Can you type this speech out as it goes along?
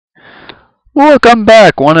Welcome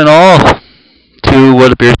back, one and all, to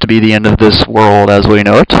what appears to be the end of this world as we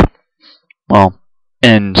know it. Well,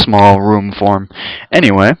 in small room form.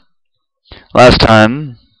 Anyway, last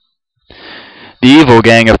time, the evil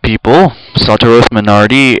gang of people, Satoru's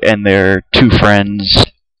Minardi and their two friends,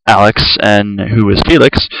 Alex and who is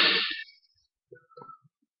Felix,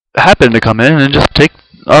 happened to come in and just take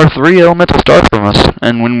our 3 elemental stars from us.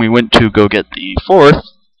 And when we went to go get the 4th,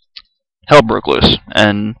 hell broke loose.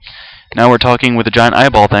 And now we're talking with a giant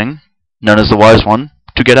eyeball thing, known as the Wise One,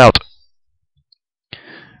 to get out.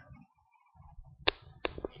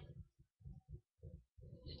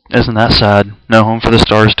 Isn't that sad? No home for the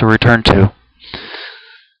stars to return to.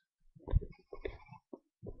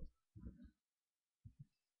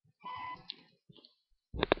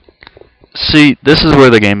 See, this is where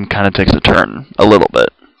the game kind of takes a turn, a little bit.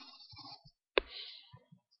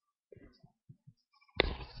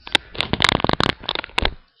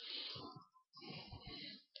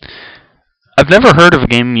 I've never heard of a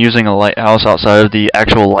game using a lighthouse outside of the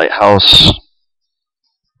actual lighthouse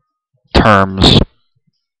terms.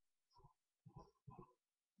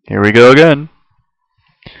 Here we go again.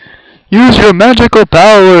 Use your magical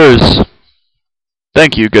powers!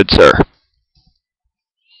 Thank you, good sir.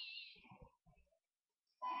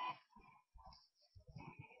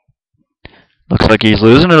 Looks like he's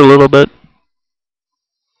losing it a little bit.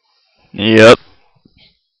 Yep.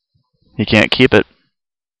 He can't keep it.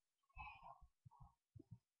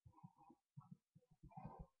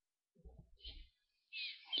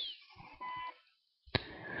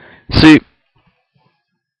 See,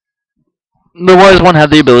 the Wise One had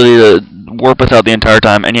the ability to warp us out the entire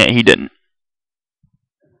time, and yet he didn't.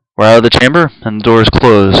 We're out of the chamber, and the door is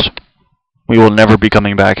closed. We will never be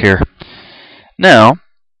coming back here. Now,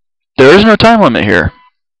 there is no time limit here.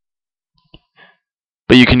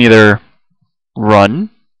 But you can either run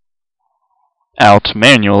out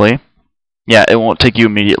manually. Yeah, it won't take you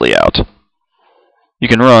immediately out. You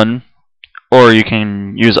can run, or you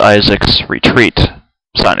can use Isaac's retreat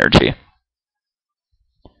synergy,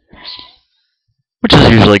 which is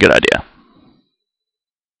usually a good idea.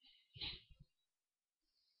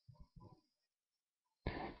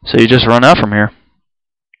 So you just run out from here.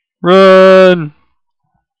 Run!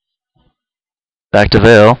 Back to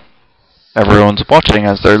Vale. Everyone's watching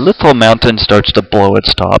as their little mountain starts to blow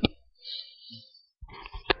its top.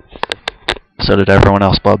 So did everyone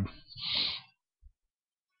else, bub.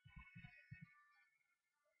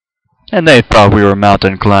 And they thought we were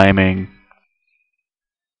mountain climbing.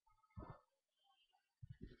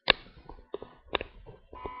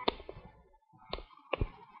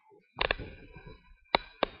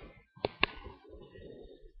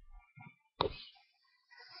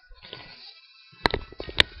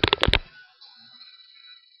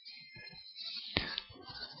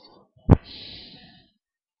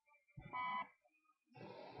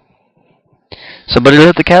 Somebody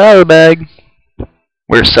let the cat out of the bag.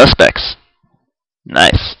 We're suspects.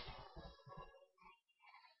 Nice.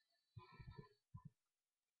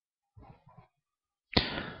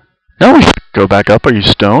 No, we should go back up. Are you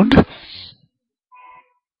stoned?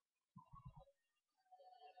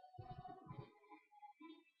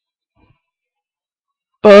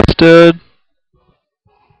 Busted.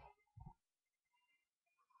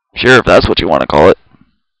 Sure, if that's what you want to call it.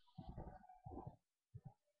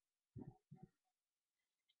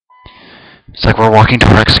 It's like we're walking to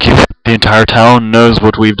our execution. The entire town knows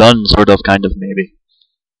what we've done, sort of, kind of, maybe.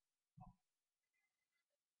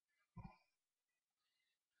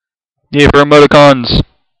 Yay for emoticons!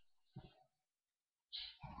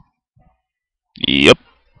 Yep.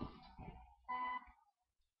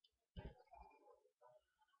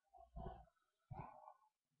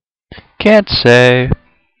 Can't say.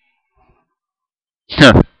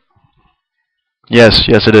 Huh. Yes,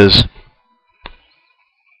 it is.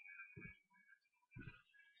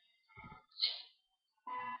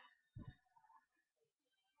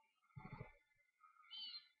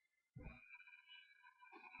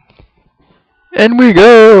 And we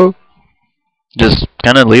go! Just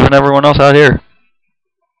kind of leaving everyone else out here.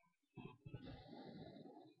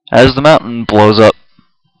 As the mountain blows up.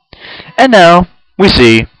 And now, we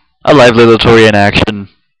see a lively little Tory in action.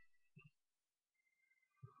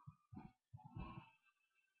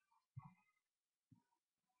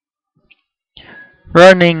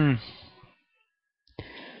 Running.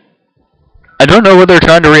 I don't know what they're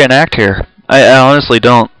trying to reenact here. I honestly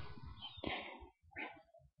don't.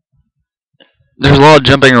 There's a lot of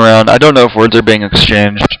jumping around. I don't know if words are being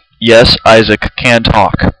exchanged. Yes, Isaac can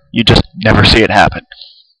talk. You just never see it happen.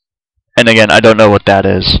 And again, I don't know what that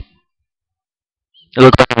is. It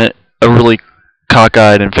looks like a really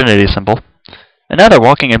cockeyed infinity symbol. And now they're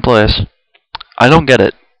walking in place. I don't get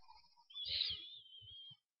it.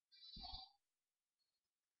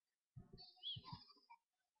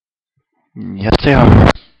 Yes, they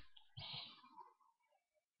are.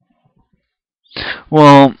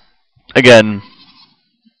 Well, again,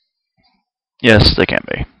 yes, they can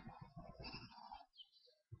be.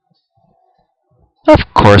 Of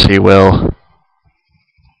course he will.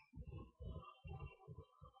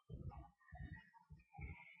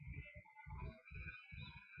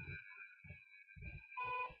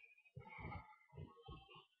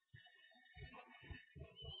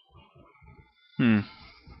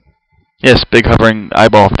 Yes, big hovering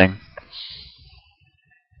eyeball thing.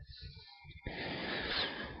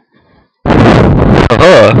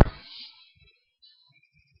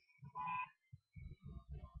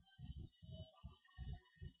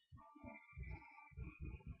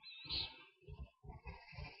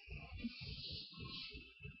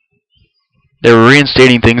 They're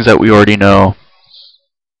reinstating things that we already know.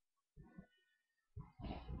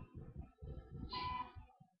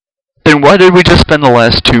 Then why did we just spend the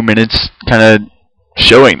last 2 minutes kind of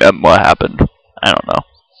showing them what happened? I don't know.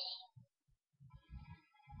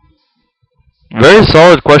 Very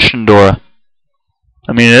solid question, Dora.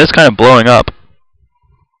 I mean, it is kind of blowing up.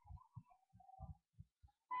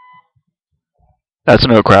 That's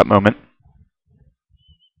no crap moment.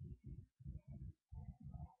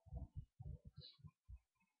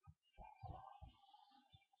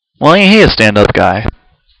 Well, ain't he a stand-up guy?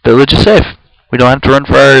 Village is safe. We don't have to run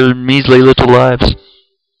for our measly little lives.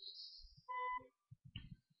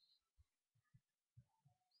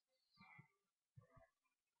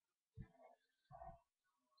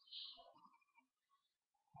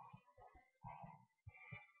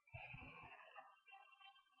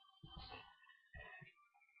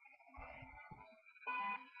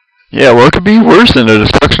 Yeah, what could be worse than the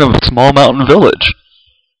destruction of a small mountain village?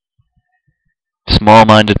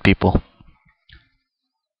 Small-minded people.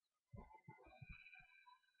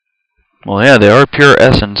 Well, yeah, they are pure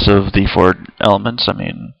essence of the four elements. I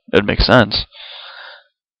mean, it makes sense.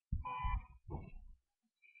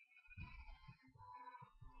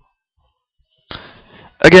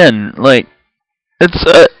 Again, like, it's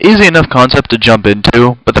an easy enough concept to jump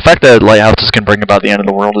into, but the fact that lighthouses can bring about the end of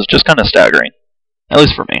the world is just kind of staggering. At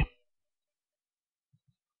least for me.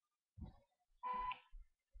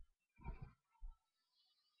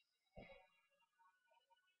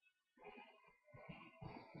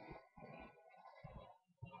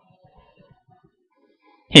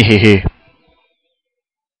 Hehehe.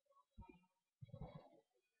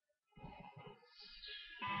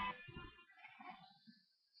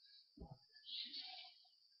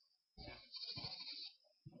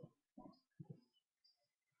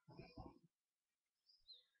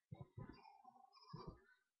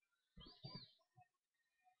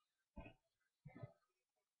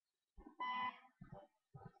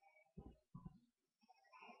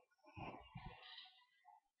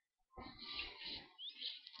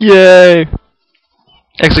 Yay!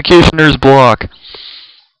 Executioner's block.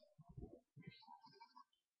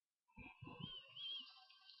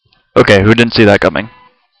 Okay, who didn't see that coming?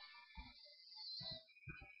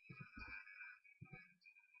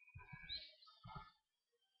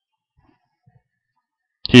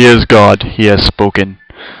 He is God. He has spoken.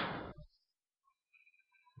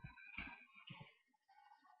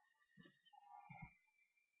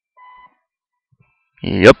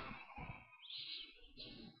 Yep.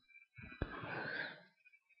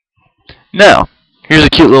 Now, here's a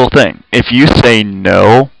cute little thing. If you say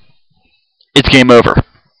no, it's game over.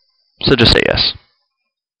 So just say yes.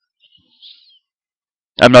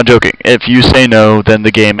 I'm not joking. If you say no, then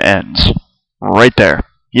the game ends. Right there.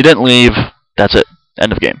 You didn't leave. That's it.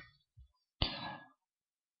 End of game.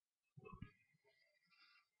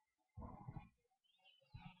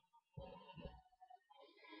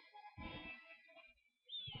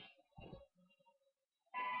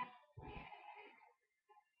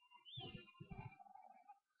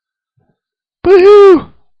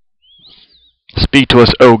 Woohoo! Speak to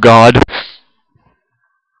us, oh God.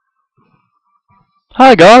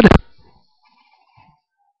 Hi, God.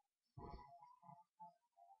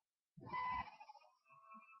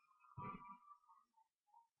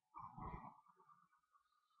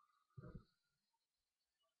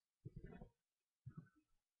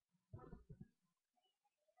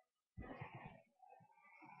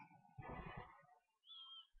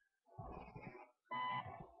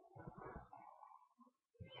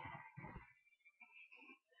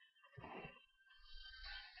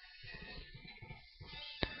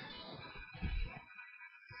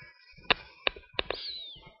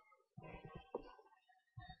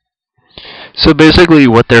 So basically,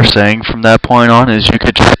 what they're saying from that point on is you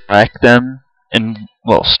could track them, and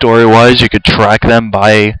well, story-wise, you could track them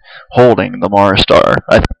by holding the Mars star.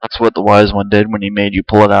 I think that's what the Wise One did when he made you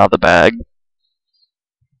pull it out of the bag.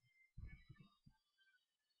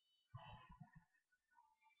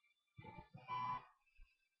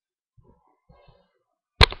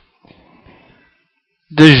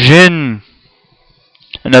 The Jinn,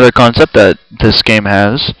 another concept that this game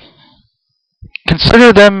has.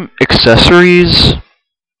 Consider them accessories.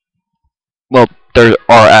 Well, there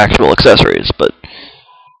are actual accessories, but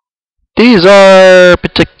these are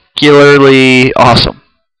particularly awesome.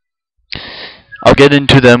 I'll get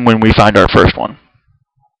into them when we find our first one.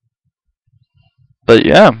 But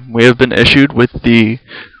yeah, we have been issued with the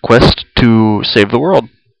quest to save the world.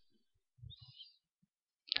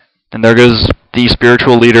 And there goes the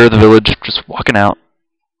spiritual leader of the village just walking out.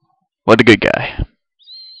 What a good guy.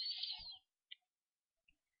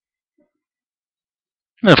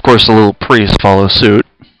 And of course the little priest follows suit.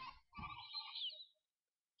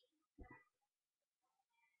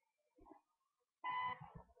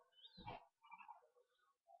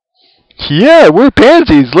 Yeah, we're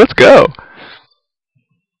pansies, let's go!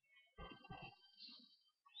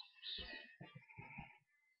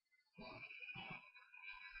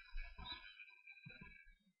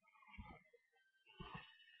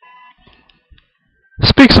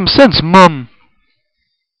 Speak some sense, Mum!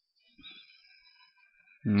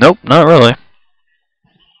 Nope, not really.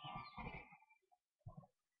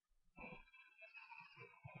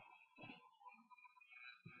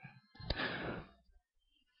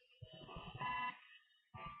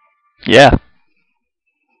 Yeah.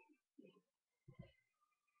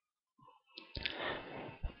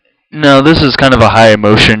 No, this is kind of a high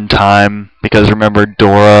emotion time, because remember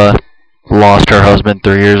Dora lost her husband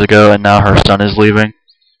 3 years ago, and now her son is leaving.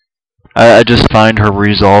 I just find her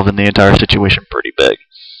resolve in the entire situation pretty big.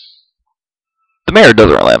 The mayor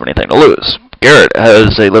doesn't really have anything to lose. Garrett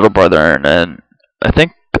has a little brother and I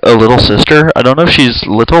think a little sister. I don't know if she's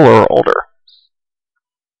little or older.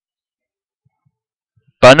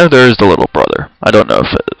 But I know there is the little brother. I don't know if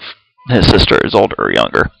his sister is older or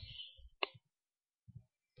younger.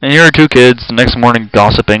 And here are two kids the next morning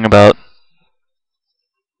gossiping about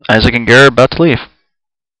Isaac and Garrett about to leave.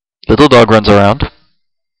 Little dog runs around.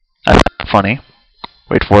 I find it funny.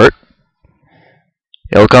 Wait for it.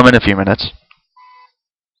 It'll come in a few minutes.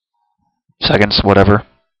 Seconds, whatever.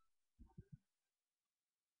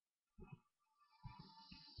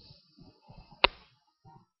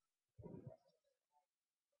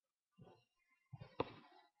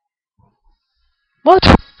 What?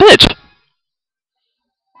 Bitch!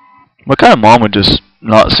 What kind of mom would just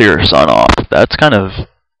not see her son off? That's kind of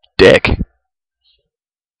dick.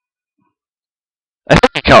 I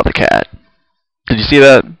think I caught the cat. Did you see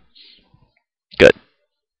that? Good.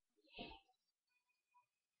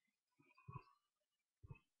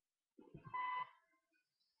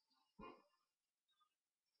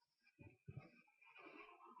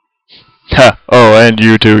 Ha! Oh, and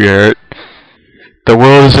you too, Garrett. The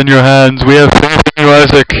world is in your hands. We have faith in you,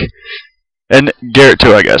 Isaac. And Garrett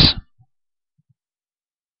too, I guess.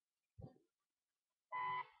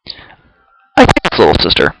 I think it's little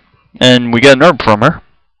sister. And we get an herb from her.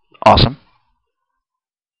 Awesome.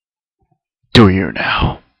 Do you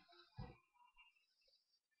now?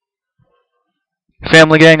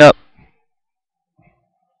 Family gang up.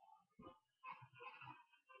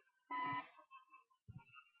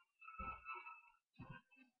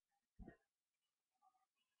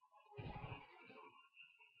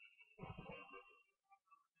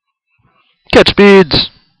 Catch beads.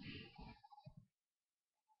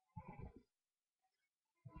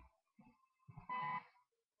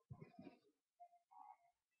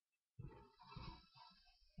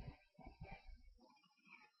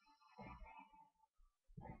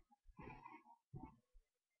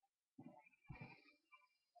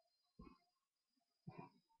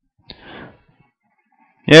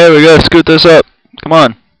 Yeah, we gotta scoot this up. Come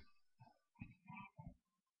on.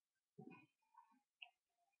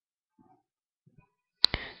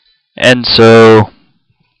 And so,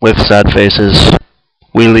 with sad faces,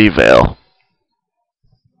 we leave Vale.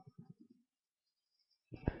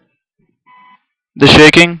 The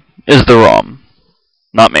shaking is the ROM,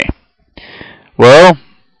 not me. Well,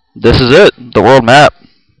 this is it, the world map.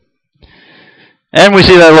 And we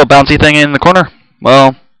see that little bouncy thing in the corner.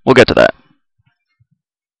 Well, we'll get to that.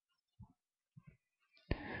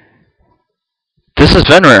 This is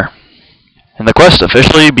Fenrir, and the quest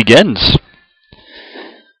officially begins.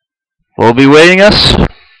 Will be waiting us?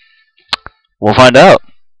 We'll find out.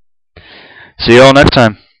 See you all next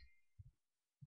time.